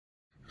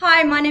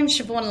Hi, my name is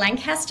Siobhan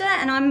Lancaster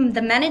and I'm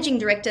the Managing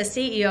Director,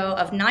 CEO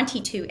of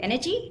 92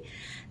 Energy.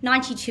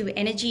 92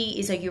 Energy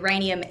is a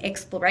uranium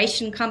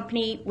exploration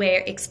company. We're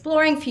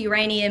exploring for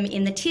uranium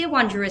in the Tier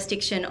 1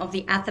 jurisdiction of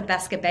the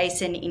Athabasca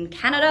Basin in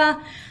Canada.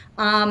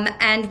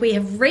 And we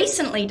have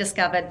recently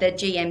discovered the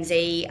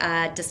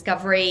GMZ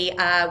discovery,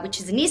 which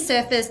is a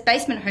near-surface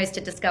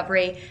basement-hosted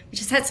discovery,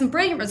 which has had some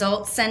brilliant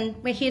results,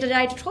 and we're here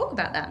today to talk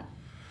about that.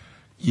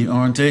 You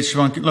are indeed,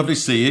 Siobhan. Lovely to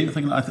see you. I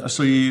think I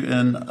saw you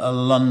in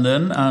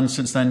London, and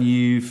since then have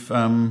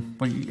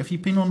you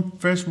been on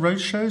various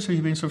roadshows? Have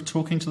you been sort of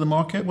talking to the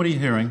market? What are you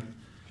hearing?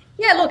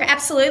 Yeah, look,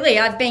 absolutely.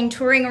 I've been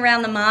touring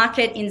around the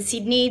market in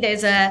Sydney.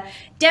 There's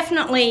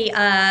definitely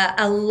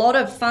a lot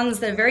of funds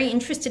that are very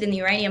interested in the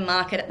uranium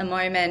market at the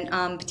moment,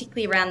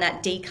 particularly around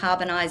that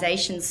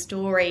decarbonisation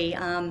story.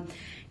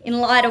 In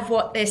light of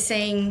what they're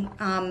seeing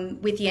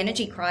with the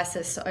energy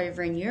crisis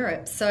over in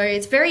Europe. So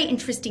it's very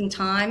interesting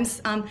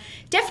times.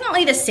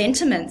 Definitely the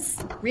sentiments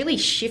really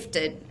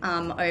shifted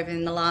over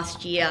in the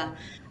last year.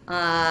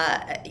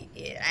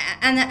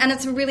 And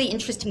it's a really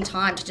interesting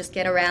time to just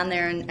get around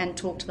there and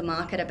talk to the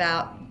market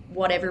about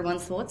what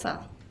everyone's thoughts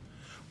are.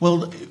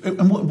 Well,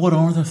 and what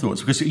are their thoughts?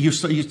 Because you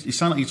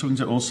sound like you're talking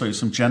to also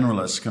some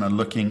generalists kind of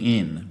looking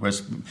in,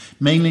 whereas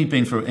mainly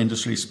been for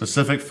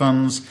industry-specific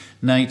funds.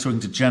 Now you're talking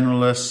to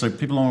generalists, so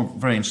people are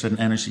very interested in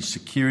energy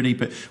security.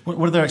 But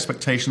what are their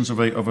expectations of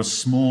a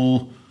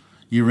small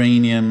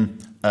uranium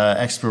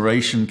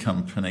exploration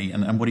company,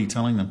 and what are you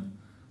telling them?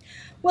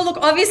 Well, look,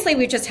 obviously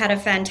we've just had a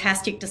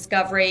fantastic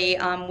discovery.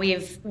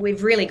 We've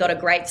really got a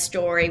great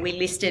story. We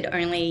listed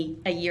only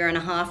a year and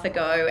a half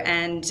ago,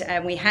 and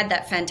we had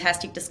that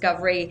fantastic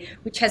discovery,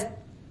 which has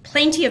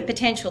plenty of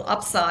potential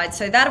upside.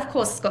 So that, of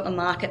course, has got the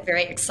market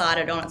very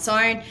excited on its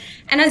own.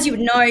 And as you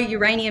would know,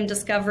 uranium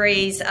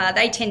discoveries,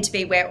 they tend to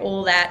be where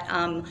all that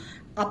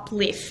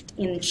uplift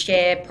in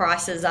share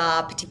prices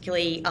are,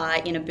 particularly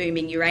in a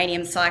booming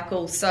uranium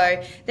cycle.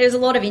 So there's a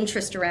lot of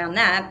interest around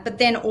that, but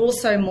then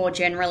also more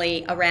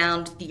generally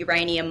around the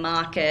uranium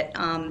market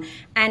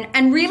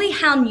and really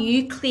how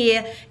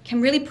nuclear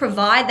can really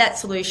provide that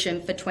solution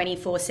for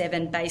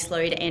 24/7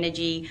 baseload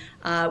energy,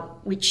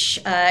 which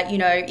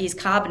is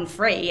carbon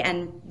free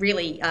and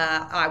really,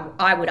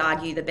 I would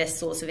argue, the best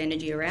source of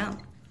energy around.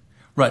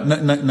 Right,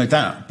 no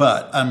doubt.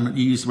 But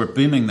you used the word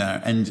booming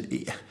there,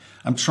 and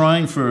I'm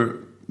trying for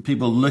new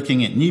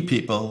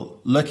people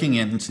looking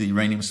into the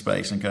uranium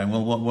space and going,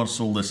 well, what's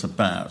all this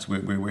about?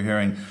 We're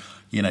hearing,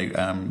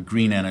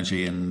 green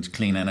energy and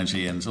clean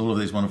energy and all of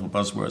these wonderful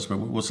buzzwords. But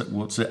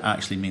what's it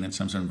actually mean in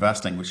terms of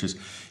investing? Which is,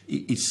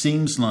 it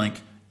seems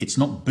like it's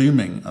not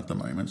booming at the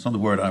moment. It's not the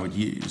word I would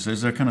use.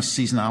 Is there kind of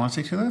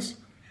seasonality to this?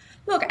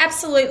 Look,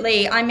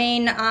 absolutely. I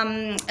mean,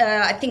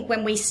 I think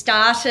when we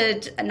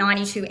started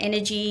 92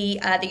 Energy,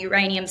 the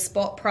uranium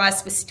spot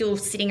price was still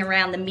sitting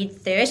around the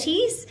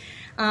mid-30s.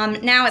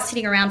 Now it's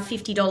sitting around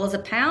 $50 a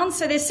pound.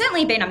 So there's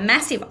certainly been a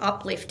massive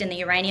uplift in the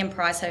uranium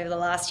price over the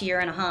last year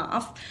and a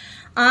half.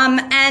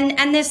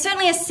 And there's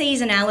certainly a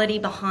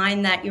seasonality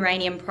behind that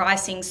uranium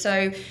pricing.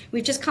 So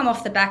we've just come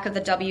off the back of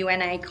the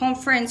WNA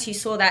conference. You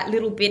saw that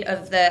little bit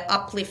of the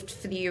uplift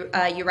for the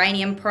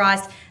uranium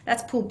price.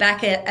 That's pulled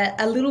back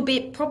a little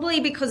bit,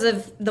 probably because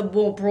of the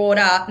more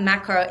broader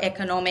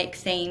macroeconomic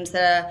themes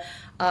that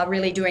are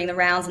really doing the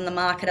rounds in the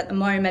market at the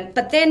moment.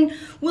 But then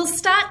we'll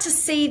start to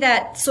see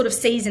that sort of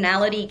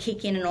seasonality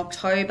kick in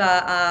October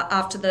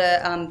after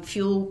the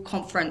fuel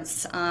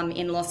conference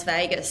in Las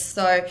Vegas.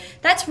 So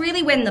that's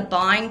really when the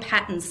buying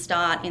patterns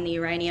start in the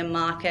uranium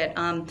market.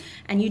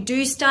 And you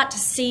do start to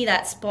see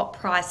that spot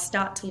price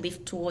start to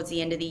lift towards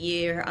the end of the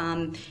year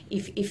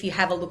if you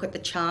have a look at the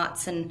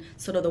charts and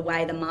sort of the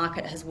way the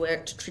market has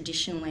worked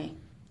traditionally.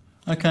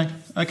 Okay.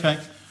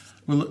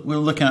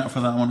 We'll look out for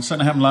that one. It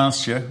certainly happened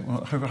last year.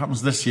 Well, I hope it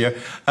happens this year.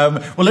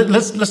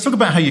 Let's talk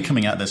about how you're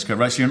coming at this,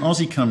 right? So you're an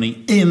Aussie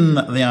company in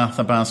the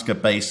Athabasca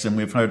Basin.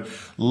 We've heard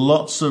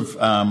lots of,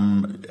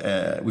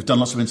 we've done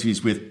lots of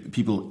interviews with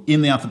people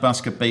in the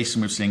Athabasca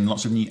Basin. We're seeing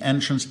lots of new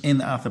entrants in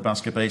the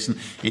Athabasca Basin.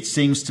 It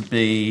seems to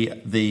be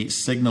the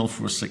signal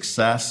for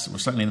success. We're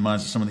certainly in the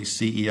minds of some of these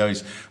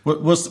CEOs.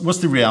 What's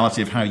the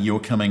reality of how you're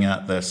coming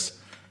at this?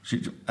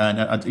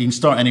 And you can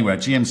start anywhere.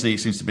 GMZ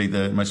seems to be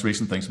the most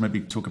recent thing, so maybe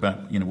talk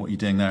about what you're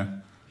doing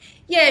there.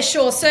 Yeah,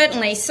 sure,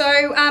 certainly.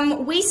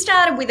 So we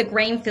started with a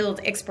greenfield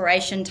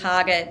exploration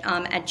target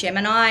at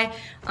Gemini.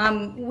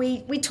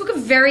 We took a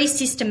very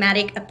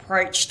systematic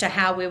approach to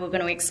how we were going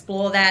to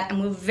explore that,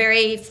 and we were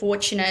very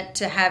fortunate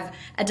to have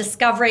a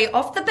discovery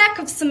off the back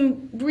of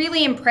some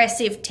really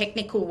impressive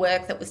technical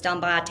work that was done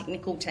by our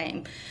technical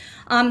team.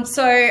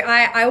 So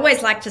I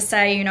always like to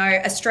say,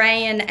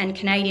 Australian and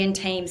Canadian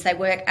teams, they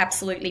work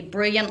absolutely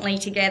brilliantly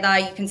together.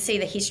 You can see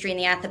the history in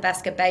the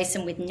Athabasca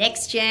Basin with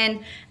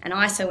NexGen and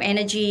ISO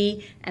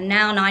Energy and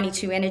now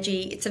 92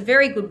 Energy. It's a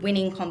very good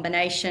winning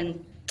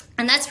combination.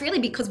 And that's really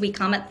because we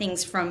come at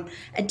things from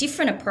a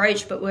different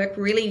approach but work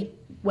really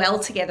well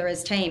together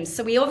as teams.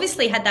 So we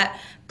obviously had that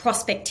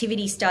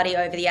prospectivity study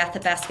over the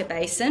Athabasca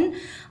Basin,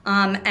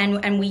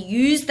 and we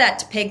used that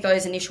to peg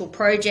those initial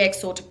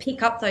projects or to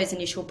pick up those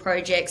initial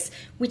projects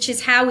which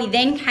is how we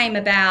then came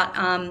about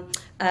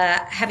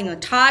having the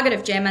target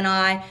of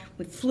Gemini.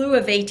 We flew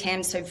a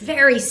VTEM, so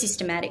very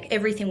systematic.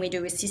 Everything we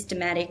do is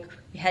systematic.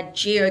 We had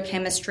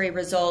geochemistry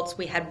results.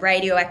 We had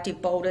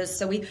radioactive boulders.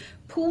 So we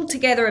pulled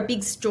together a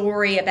big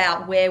story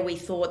about where we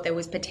thought there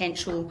was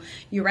potential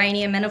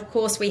uranium. And of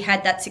course, we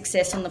had that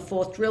success on the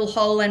 4th drill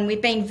hole. And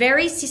we've been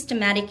very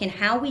systematic in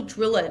how we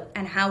drill it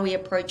and how we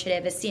approach it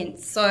ever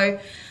since. So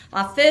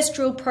our first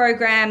drill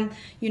program,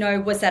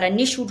 was that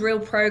initial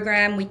drill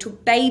program. We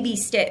took baby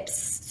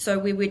steps. So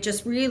we were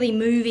just really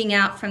moving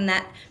out from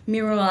that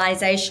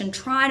mineralization,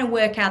 trying to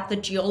work out the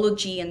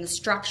geology and the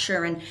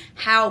structure and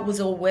how it was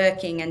all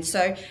working. And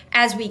so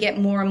as we get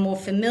more and more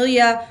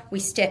familiar, we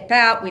step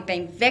out. We've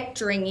been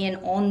vectoring in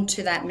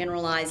onto that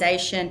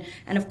mineralization.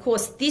 And of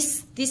course,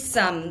 this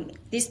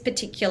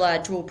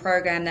particular drill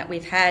program that we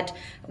had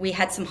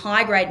some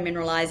high-grade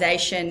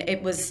mineralization.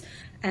 It was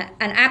an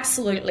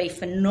absolutely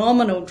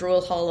phenomenal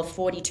drill hole of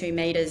 42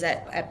 metres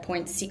at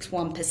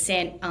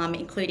 0.61%,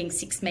 including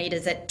 6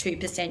 metres at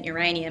 2%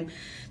 uranium.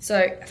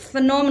 So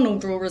phenomenal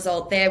drill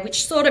result there,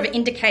 which sort of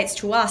indicates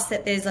to us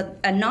that there's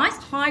a nice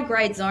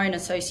high-grade zone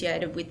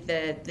associated with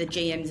the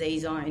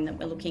GMZ zone that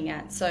we're looking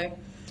at. So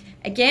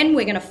again,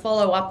 we're going to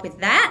follow up with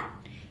that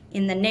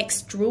in the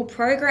next drill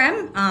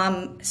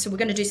program. So we're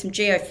going to do some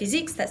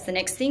geophysics. That's the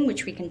next thing,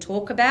 which we can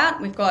talk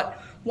about. We've got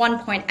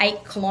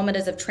 1.8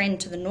 kilometres of trend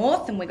to the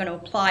north, and we're going to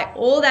apply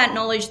all that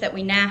knowledge that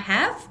we now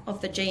have of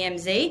the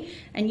GMZ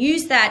and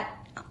use that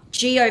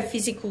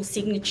geophysical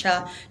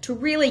signature to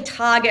really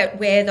target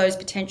where those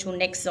potential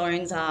next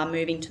zones are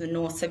moving to the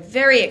north. So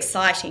very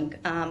exciting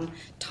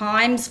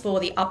times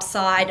for the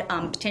upside,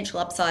 potential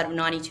upside of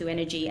 92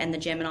 Energy and the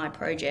Gemini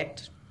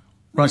project.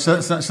 Right,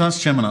 so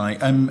that's Gemini,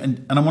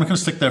 and I want to kind of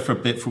stick there for a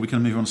bit before we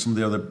can move on to some of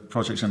the other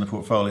projects in the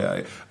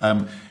portfolio,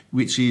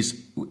 which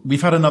is,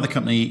 we've had another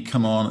company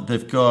come on.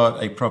 They've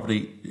got a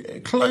property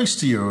close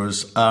to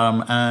yours,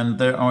 and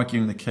they're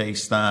arguing the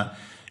case that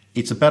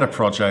it's a better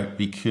project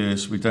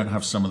because we don't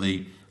have some of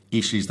the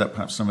issues that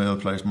perhaps some of the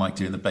other players might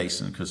do in the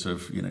basin because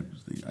of,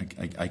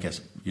 I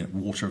guess,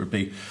 water would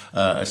be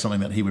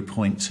something that he would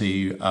point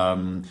to,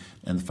 and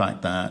the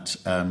fact that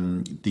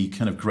the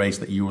kind of grades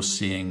that you're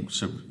seeing,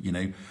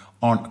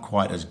 aren't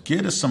quite as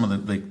good as some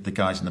of the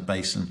guys in the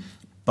basin,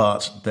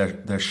 but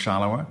they're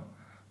shallower,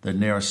 they're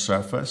nearer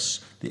surface,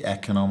 the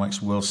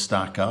economics will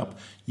stack up,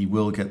 you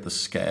will get the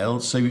scale.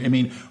 So, I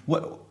mean,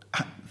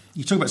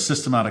 you talk about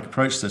systematic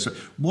approach to this.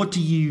 What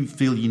do you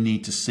feel you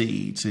need to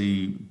see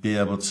to be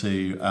able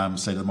to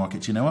say to the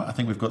market, you know what, I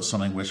think we've got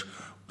something which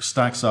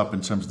stacks up in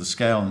terms of the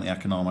scale and the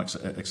economics,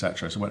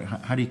 etc. So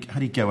how do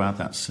you go at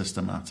that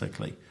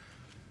systematically?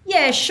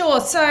 Yeah,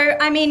 sure. So,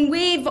 I mean,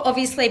 we've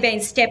obviously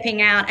been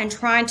stepping out and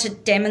trying to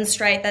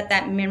demonstrate that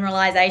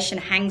mineralization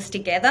hangs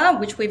together,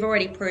 which we've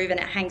already proven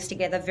it hangs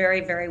together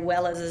very, very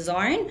well as a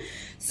zone.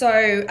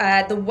 So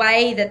the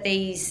way that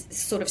these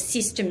sort of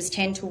systems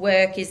tend to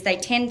work is they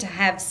tend to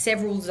have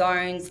several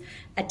zones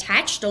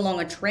attached along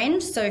a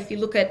trend. So if you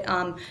look at,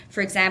 for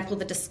example,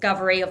 the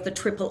discovery of the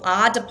Triple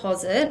R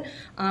deposit,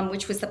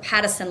 which was the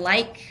Patterson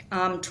Lake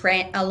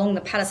trend, along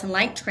the Patterson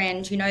Lake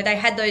trend, they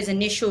had those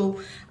initial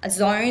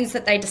zones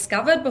that they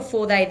discovered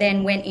before they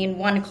then went in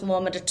 1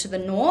 kilometre to the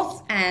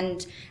north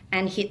and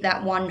hit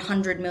that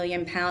 100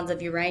 million pounds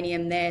of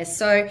uranium there.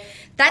 So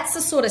that's the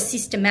sort of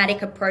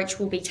systematic approach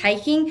we'll be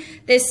taking.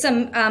 There's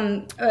some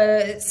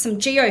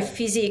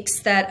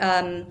geophysics that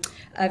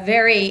are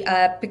very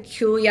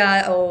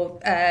peculiar or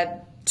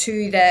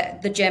to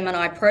the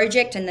Gemini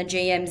project and the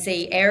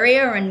GMZ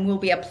area, and we'll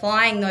be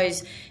applying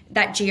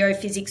that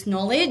geophysics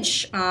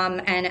knowledge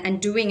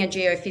and doing a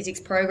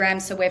geophysics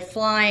program. So we're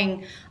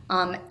flying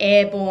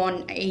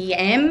airborne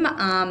EM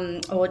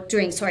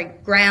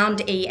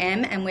ground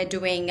EM, and we're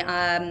doing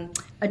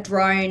a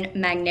drone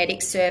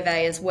magnetic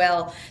survey as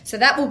well. So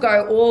that will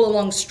go all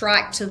along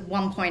strike to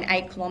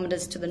 1.8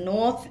 kilometres to the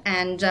north,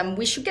 and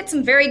we should get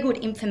some very good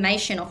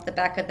information off the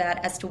back of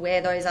that as to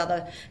where those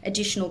other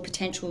additional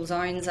potential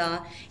zones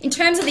are. In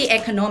terms of the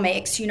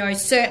economics,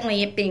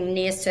 certainly it being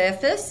near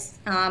surface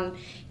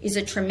is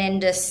a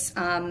tremendous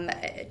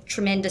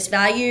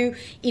value.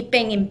 It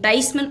being in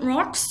basement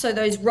rocks, so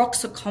those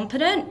rocks are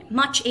competent,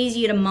 much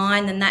easier to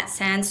mine than that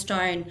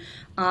sandstone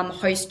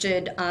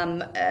hosted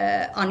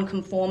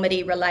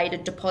unconformity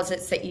related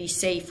deposits that you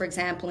see, for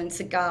example, in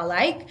Cigar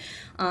Lake.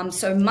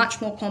 So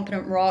much more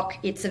competent rock.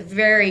 It's a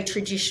very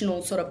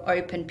traditional sort of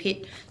open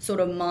pit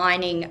sort of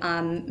mining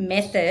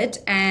method,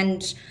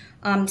 and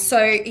so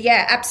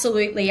yeah,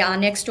 absolutely. Our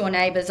next door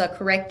neighbours are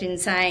correct in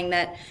saying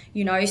that,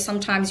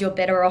 sometimes you're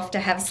better off to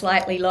have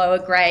slightly lower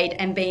grade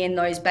and be in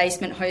those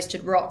basement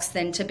hosted rocks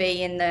than to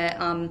be in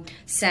the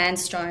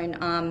sandstone.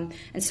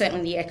 And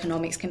certainly the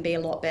economics can be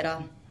a lot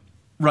better.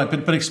 Right,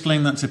 but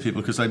explain that to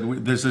people, because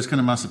there's this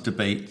kind of massive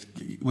debate.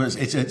 Well,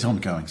 it's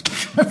ongoing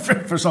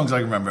for as long as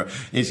I can remember.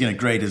 It's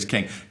grade is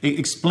king.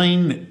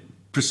 Explain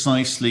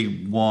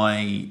precisely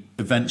why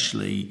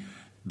eventually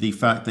the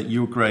fact that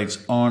your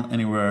grades aren't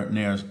anywhere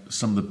near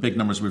some of the big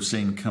numbers we've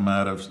seen come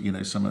out of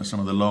some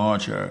of the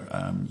larger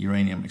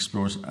uranium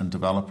explorers and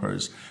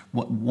developers.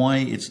 Why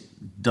it's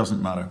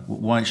doesn't matter?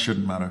 Why it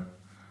shouldn't matter?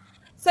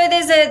 So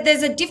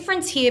there's a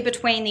difference here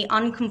between the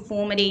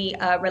unconformity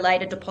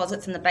related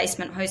deposits and the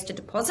basement hosted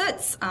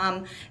deposits.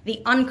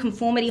 The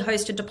unconformity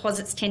hosted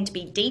deposits tend to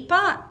be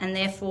deeper, and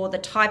therefore the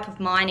type of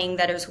mining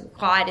that is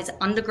required is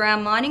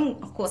underground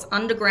mining. Of course,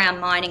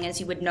 underground mining, as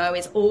you would know,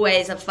 is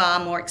always a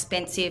far more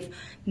expensive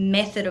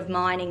method of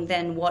mining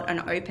than what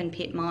an open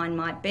pit mine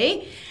might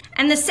be.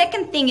 And the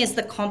second thing is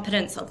the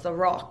competence of the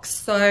rocks.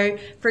 So,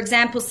 for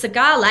example,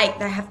 Cigar Lake,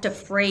 they have to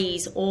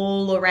freeze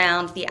all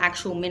around the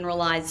actual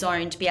mineralized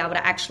zone to be able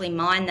to actually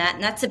mine that.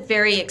 And that's a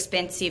very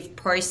expensive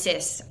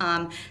process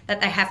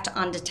that they have to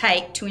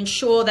undertake to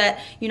ensure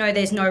that, you know,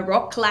 there's no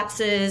rock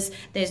collapses,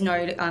 there's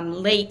no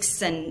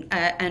leaks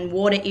and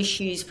water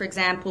issues, for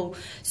example.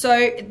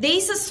 So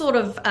these are sort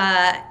of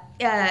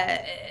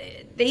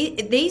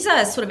these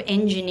are sort of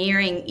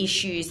engineering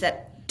issues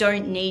that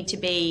don't need to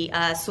be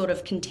sort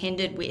of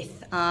contended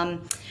with.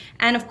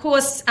 And of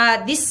course,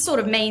 this sort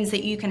of means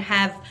that you can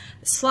have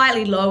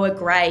slightly lower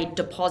grade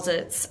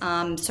deposits.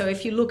 So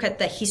if you look at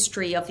the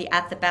history of the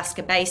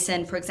Athabasca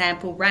Basin, for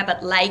example,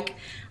 Rabbit Lake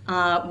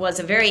was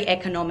a very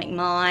economic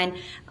mine.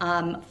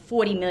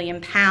 40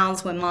 million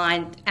pounds were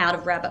mined out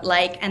of Rabbit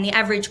Lake, and the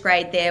average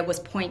grade there was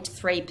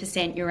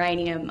 0.3%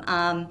 uranium.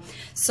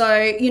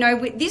 So, you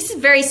know, this is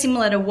very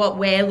similar to what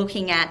we're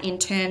looking at in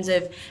terms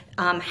of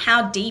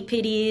how deep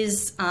it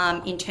is,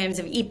 in terms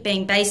of it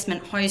being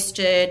basement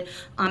hosted,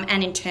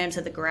 and in terms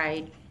of the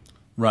grade.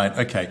 Right,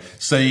 okay.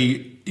 So,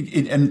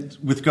 and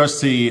with regards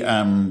to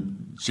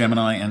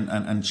Gemini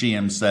and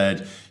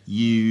GMZ,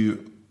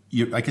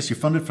 I guess you're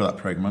funded for that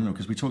program,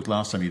 because we talked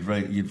last time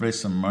you'd raised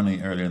some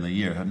money earlier in the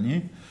year, hadn't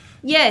you?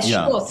 Yeah,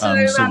 sure.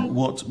 So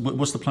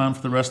what's the plan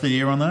for the rest of the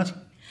year on that?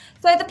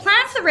 So the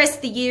plan for the rest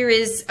of the year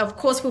is, of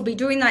course, we'll be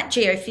doing that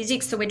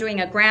geophysics. So we're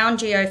doing a ground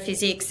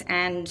geophysics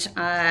and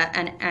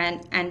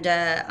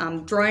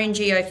drone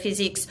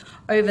geophysics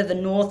over the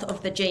north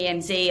of the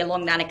GMZ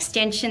along that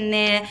extension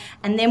there,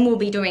 and then we'll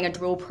be doing a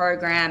drill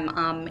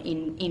program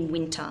in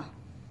winter.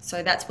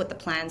 So that's what the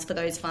plans for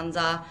those funds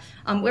are.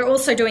 We're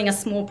also doing a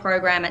small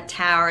program at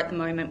Tower at the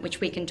moment,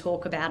 which we can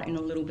talk about in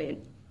a little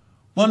bit.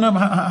 Well, no, I'm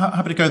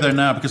happy to go there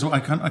now, because I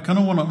kind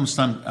of want to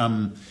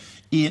understand,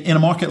 in a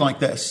market like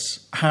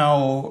this,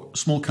 how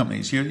small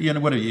companies, you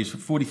know, what do you use,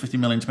 40, 50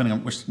 million, depending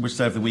on which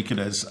day of the week it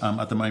is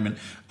at the moment.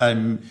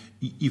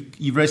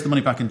 You've raised the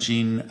money back in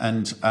June,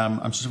 and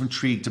I'm sort of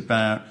intrigued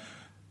about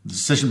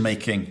decision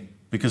making,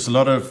 because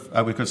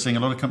we've got seeing a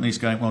lot of companies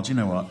going, well, do you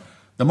know what?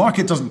 The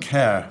market doesn't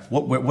care.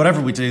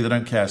 Whatever we do, they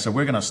don't care. So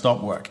we're going to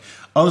stop work.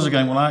 Others are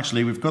going, well,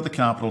 actually, we've got the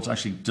capital to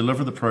actually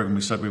deliver the program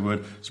we said we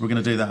would, so we're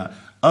going to do that.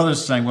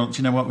 Others are saying, well, do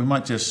you know what? We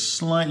might do a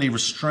slightly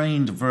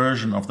restrained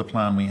version of the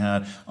plan we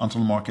had until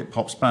the market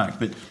pops back.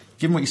 But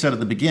given what you said at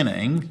the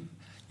beginning,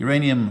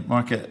 uranium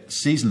market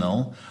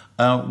seasonal,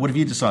 what have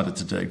you decided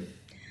to do?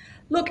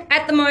 Look,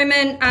 at the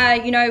moment,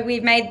 you know,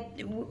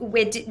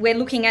 we're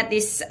looking at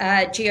this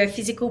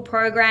geophysical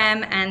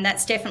program, and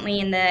that's definitely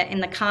in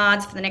the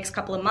cards for the next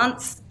couple of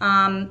months.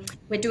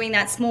 We're doing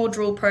that small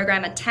drill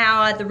program at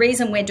Tower. The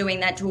reason we're doing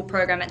that drill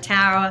program at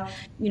Tower,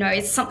 you know,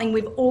 it's something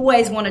we've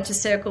always wanted to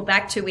circle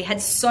back to. We had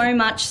so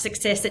much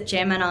success at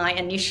Gemini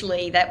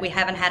initially that we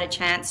haven't had a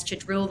chance to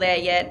drill there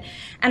yet.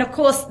 And of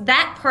course,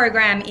 that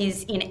program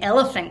is in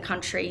elephant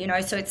country, you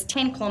know, so it's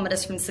 10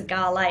 kilometres from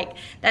Cigar Lake.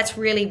 That's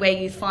really where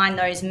you find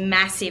those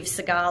massive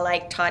Cigar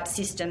Lake type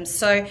systems.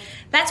 So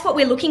that's what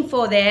we're looking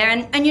for there.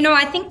 And you know,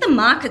 I think the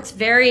market's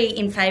very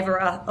in favour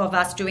of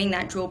us doing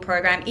that drill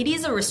program. It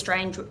is a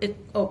restrained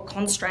or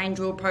constrained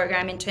drill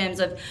program in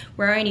terms of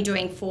we're only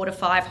doing 4 to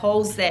 5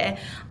 holes there.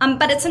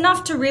 But it's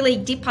enough to really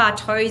dip our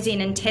toes in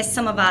and test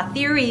some of our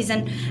theories,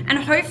 and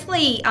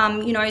hopefully,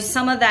 you know,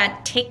 some of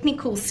that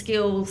technical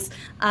skills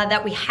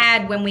that we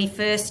had when we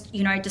first,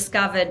 you know,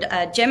 discovered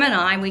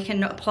Gemini, we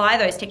can apply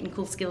those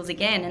technical skills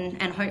again,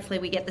 and hopefully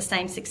we get the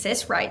same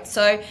success rate.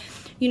 So,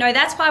 you know,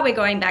 that's why we're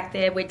going back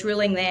there. We're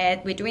drilling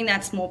there. We're doing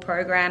that small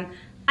program.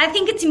 I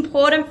think it's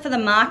important for the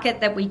market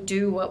that we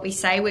do what we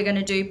say we're going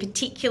to do,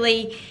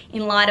 particularly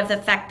in light of the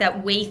fact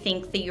that we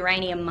think the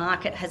uranium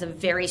market has a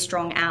very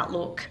strong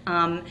outlook.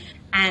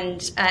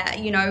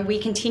 You know, we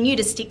continue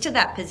to stick to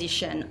that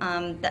position.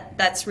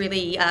 That's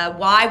really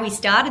why we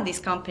started this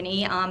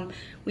company.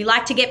 We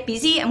like to get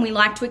busy and we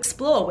like to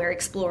explore. We're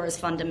explorers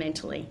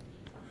fundamentally.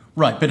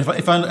 Right, but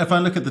if I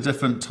look at the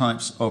different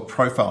types of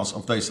profiles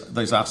of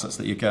those assets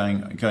that you're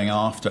going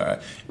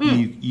after,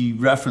 you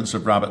reference a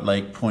Rabbit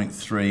Lake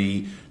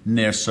 0.3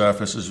 near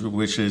surface,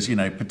 which is, you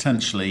know,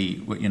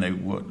 potentially, you know,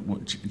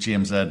 what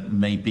GMZ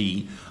may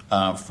be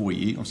for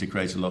you. Obviously,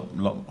 grades a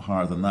lot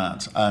higher than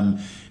that.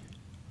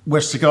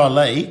 Where Cigar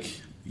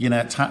Lake, you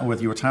know,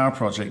 with your Tower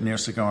project near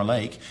Cigar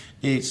Lake,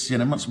 it's, you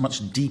know,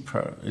 much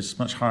deeper. It's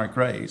much higher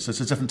grade. So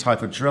it's a different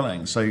type of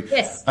drilling. So,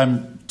 yes.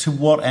 To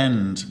what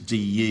end do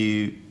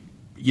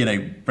you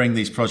know, bring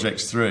these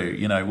projects through,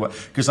 you know,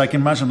 because I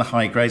can imagine the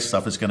high grade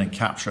stuff is going to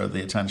capture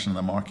the attention of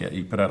the market.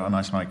 You put out a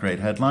nice high grade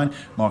headline,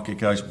 market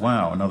goes,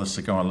 wow, another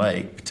Cigar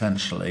Lake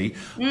potentially.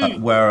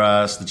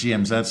 Whereas the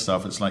GMZ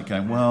stuff, it's like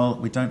going, well,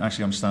 we don't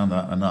actually understand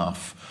that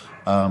enough.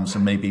 So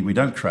maybe we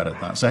don't credit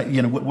that. So,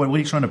 what are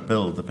you trying to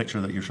build, the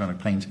picture that you're trying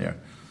to paint here?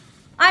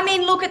 I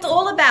mean, look, it's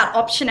all about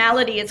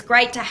optionality. It's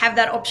great to have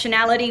that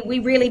optionality. We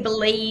really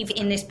believe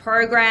in this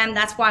program.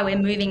 That's why we're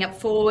moving it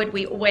forward.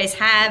 We always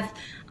have.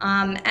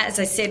 As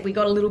I said, we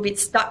got a little bit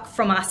stuck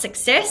from our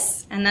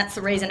success, and that's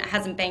the reason it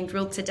hasn't been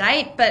drilled to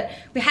date. But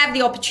we have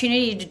the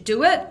opportunity to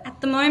do it at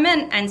the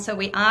moment, and so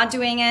we are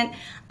doing it.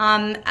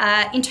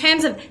 In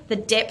terms of the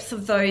depth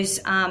of those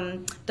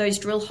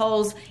drill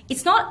holes,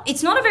 it's not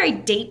a very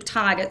deep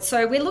target.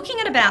 So we're looking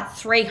at about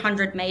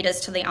 300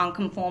 meters to the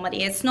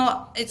unconformity. It's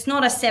not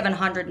a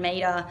 700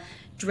 meter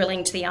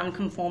drilling to the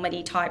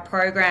unconformity type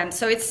program.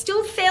 So it's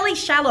still fairly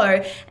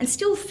shallow and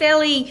still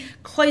fairly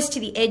close to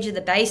the edge of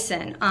the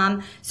basin.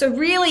 So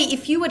really,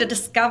 if you were to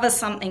discover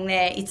something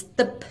there, it's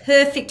the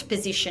perfect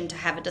position to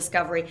have a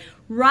discovery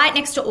right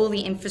next to all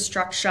the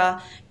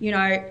infrastructure,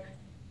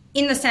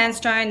 in the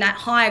sandstone, that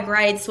higher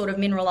grade sort of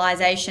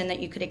mineralisation that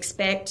you could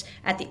expect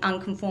at the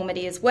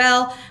unconformity as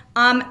well.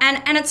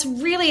 And it's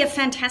really a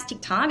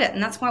fantastic target,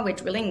 and that's why we're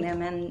drilling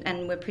them,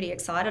 and we're pretty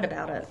excited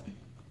about it.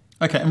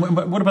 Okay, and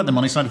what about the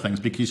money side of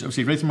things? Because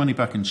obviously raising money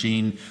back in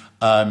June,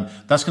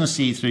 that's going to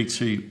see you through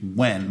to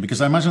when?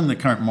 Because I imagine in the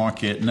current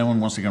market, no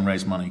one wants to go and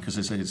raise money because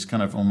it's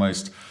kind of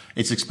almost,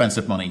 it's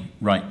expensive money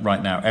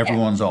right now.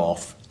 Everyone's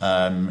off.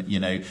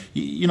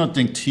 You're not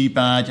doing too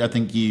bad. I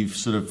think you've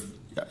sort of,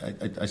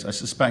 I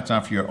suspect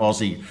after your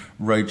Aussie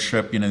road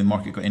trip, the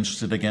market got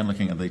interested again,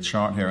 looking at the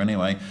chart here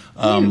anyway,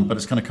 but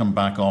it's going to come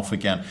back off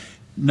again.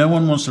 No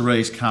one wants to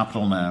raise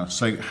capital now.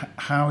 So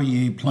how are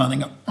you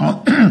planning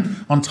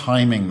on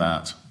timing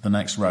that, the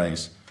next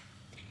raise?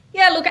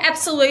 Yeah, look,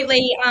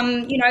 absolutely.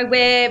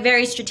 We're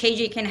very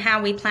strategic in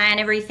how we plan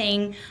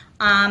everything.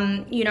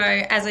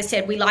 As I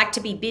said, we like to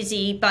be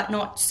busy, but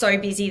not so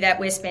busy that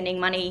we're spending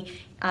money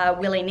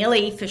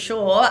willy-nilly for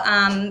sure.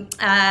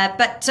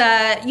 But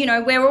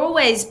we're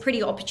always pretty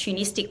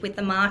opportunistic with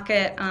the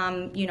market.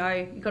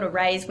 You've got to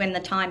raise when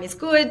the time is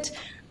good.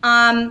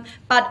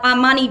 But our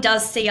money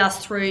does see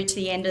us through to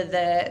the end of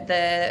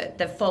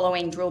the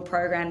following drill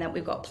program that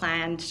we've got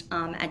planned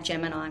at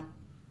Gemini.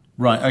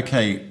 Right,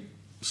 okay,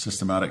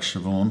 systematic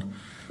Siobhan.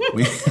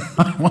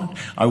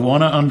 I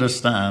want to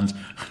understand.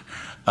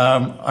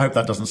 I hope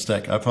that doesn't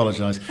stick. I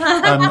apologise.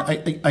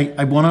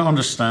 I want to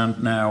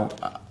understand now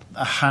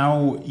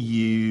how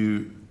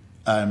you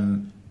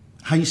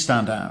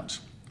stand out,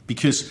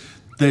 because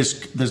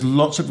there's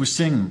lots of we're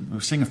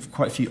seeing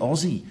quite a few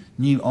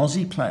new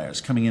Aussie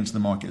players coming into the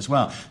market as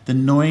well. The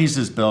noise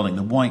is building,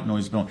 the white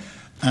noise is building,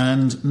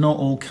 and not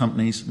all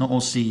companies, not all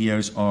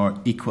CEOs are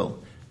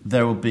equal.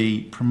 There will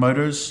be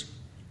promoters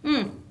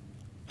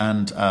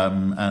and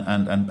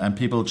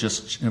people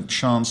just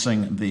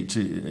chancing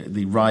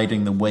the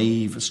riding the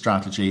wave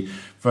strategy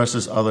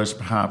versus others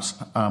perhaps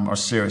are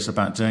serious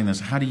about doing this.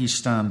 How do you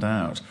stand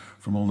out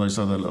from all those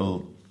other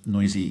little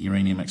noisy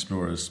uranium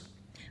explorers?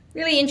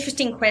 Really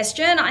interesting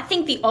question. I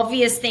think the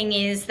obvious thing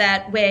is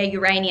that we're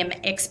uranium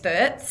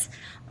experts.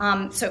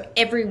 So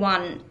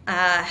everyone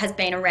has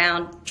been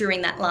around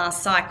during that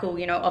last cycle.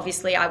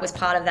 Obviously I was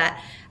part of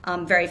that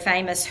very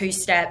famous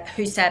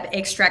Husab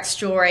extract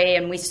story,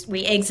 and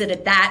we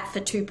exited that for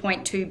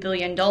 $2.2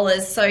 billion.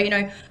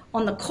 So,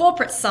 on the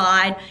corporate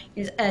side,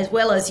 as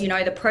well as,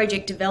 the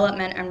project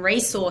development and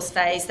resource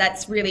phase,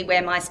 that's really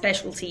where my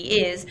specialty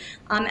is.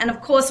 And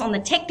of course, on the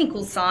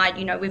technical side,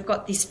 we've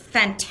got this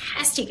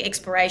fantastic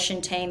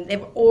exploration team.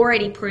 They've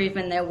already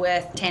proven their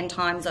worth 10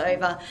 times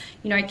over.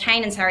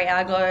 Kane and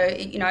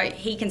Sariago,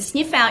 he can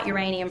sniff out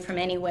uranium from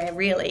anywhere,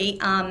 really.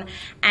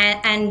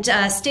 And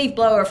Steve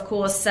Blower, of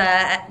course,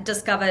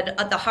 discovered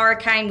the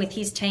Hurricane with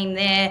his team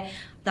there,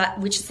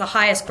 which is the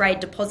highest grade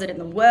deposit in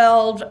the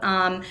world.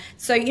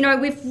 So,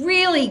 we've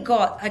really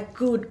got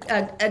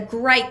a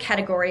great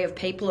category of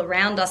people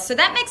around us. So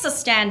that makes us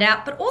stand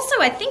out. But also,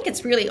 I think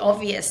it's really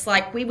obvious.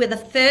 Like, we were the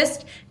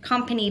first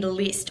company to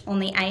list on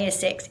the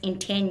ASX in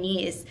 10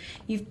 years.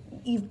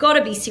 You've got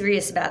to be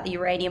serious about the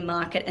uranium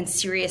market and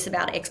serious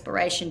about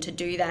exploration to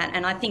do that.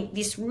 And I think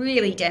this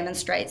really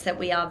demonstrates that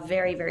we are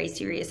very, very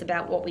serious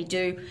about what we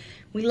do.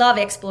 We love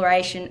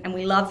exploration and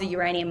we love the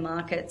uranium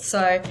market. So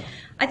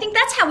I think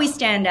that's how we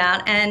stand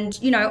out. And,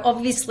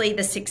 obviously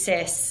the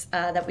success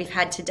that we've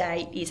had to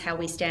date is how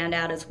we stand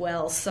out as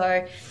well.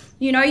 So,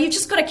 you've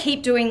just got to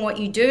keep doing what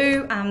you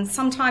do.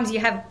 Sometimes you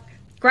have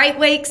great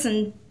weeks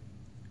and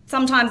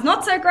sometimes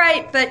not so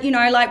great, but,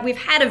 we've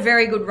had a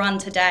very good run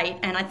to date,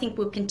 and I think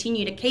we'll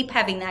continue to keep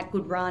having that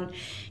good run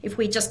if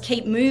we just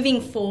keep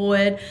moving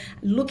forward,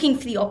 looking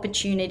for the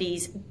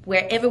opportunities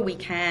wherever we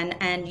can,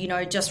 and,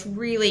 just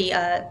really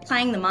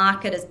playing the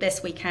market as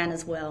best we can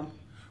as well.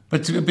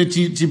 But do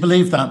you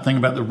believe that thing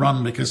about the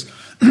run? Because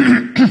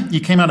you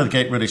came out of the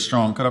gate really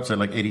strong, got up to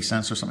like 80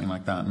 cents or something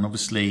like that, and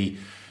obviously,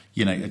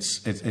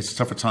 it's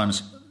tougher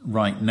times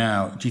right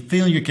now. Do you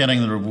feel you're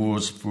getting the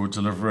rewards for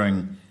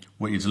delivering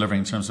what you're delivering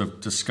in terms of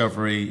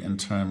discovery, in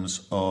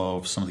terms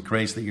of some of the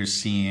grades that you're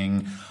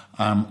seeing,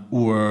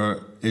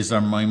 or is there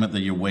a moment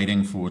that you're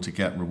waiting for to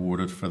get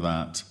rewarded for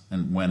that,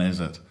 and when is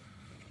it?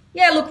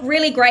 Yeah, look,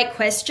 really great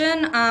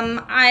question.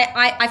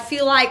 I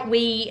feel like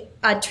we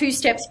 2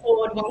 steps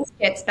forward, 1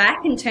 step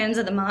back in terms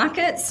of the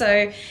market.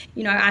 So,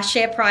 our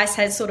share price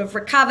has sort of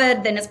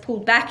recovered, then it's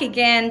pulled back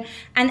again.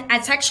 And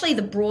it's actually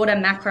the broader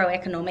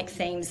macroeconomic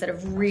themes that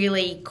have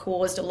really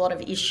caused a lot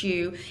of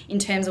issue in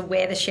terms of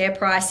where the share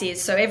price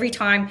is. So every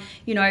time,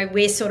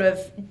 we're sort of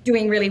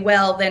doing really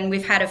well, then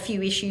we've had a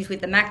few issues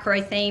with the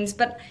macro themes.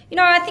 But,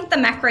 I think the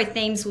macro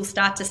themes will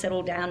start to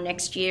settle down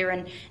next year,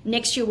 and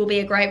next year will be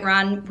a great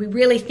run. We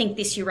really think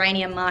this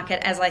uranium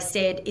market, as I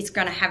said, is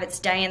going to have its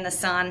day in the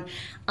sun.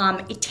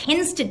 It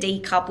tends to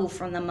decouple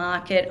from the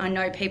market. I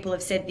know people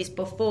have said this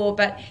before,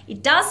 but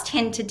it does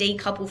tend to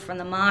decouple from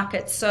the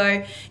market.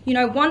 So,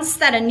 once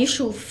that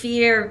initial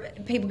fear,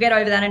 people get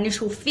over that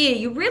initial fear,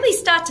 you really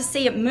start to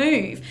see it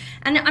move.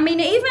 And I mean,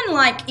 even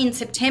like in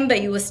September,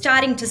 you were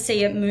starting to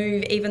see it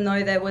move, even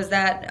though there was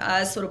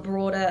that sort of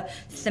broader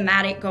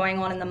thematic going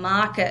on in the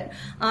market,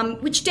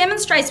 which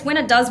demonstrates when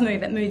it does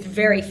move, it moves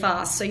very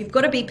fast. So you've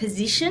got to be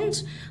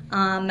positioned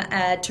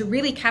to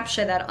really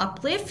capture that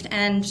uplift.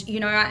 And,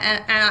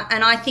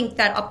 and I think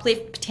that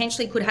uplift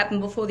potentially could happen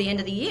before the end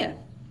of the year,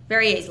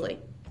 very easily.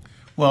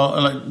 Well,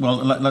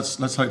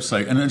 let's hope so.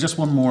 And just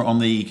one more on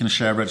the kind of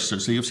share register.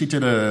 So you obviously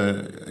did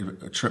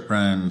a trip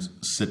around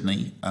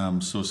Sydney,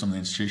 saw some of the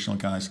institutional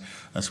guys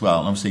as well.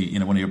 And obviously,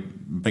 one of your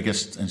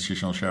biggest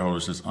institutional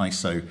shareholders is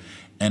ISO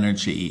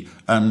Energy.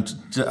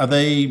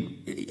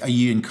 Are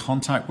you in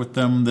contact with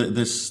them? That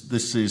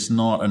this is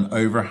not an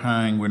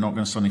overhang. We're not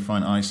going to suddenly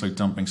find ISO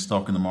dumping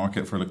stock in the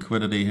market for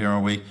liquidity here,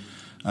 are we?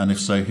 And if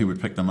so, who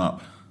would pick them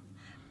up?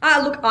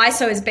 Look,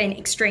 ISO has been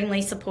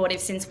extremely supportive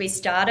since we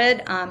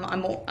started.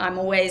 I'm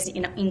always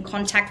in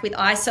contact with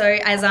ISO,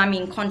 as I'm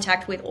in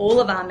contact with all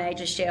of our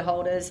major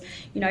shareholders.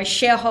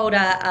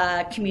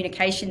 Shareholder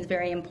communication is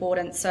very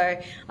important, so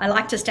I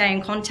like to stay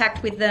in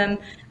contact with them.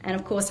 And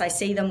of course, I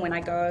see them when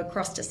I go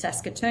across to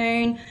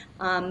Saskatoon.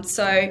 Look,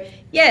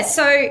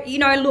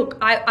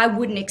 I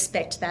wouldn't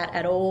expect that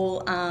at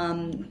all.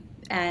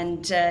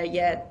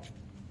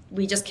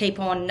 We just keep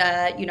on,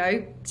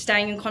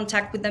 staying in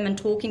contact with them and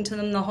talking to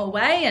them the whole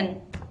way. And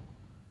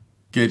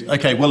good.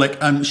 Okay. Well, look,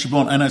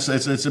 Siobhan, and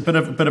it's a bit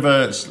of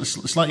a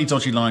slightly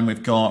dodgy line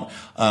we've got.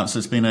 So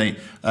it's been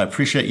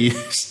appreciate you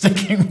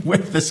sticking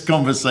with this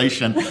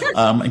conversation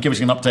and giving us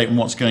an update on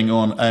what's going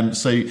on.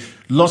 So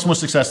lots more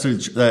success through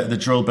the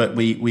drill bit.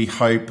 We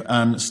hope.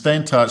 Stay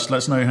in touch. Let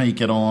us know how you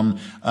get on.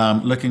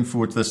 Looking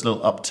forward to this little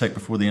uptick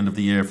before the end of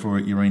the year for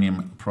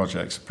uranium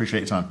projects.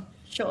 Appreciate your time.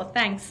 Sure.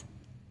 Thanks.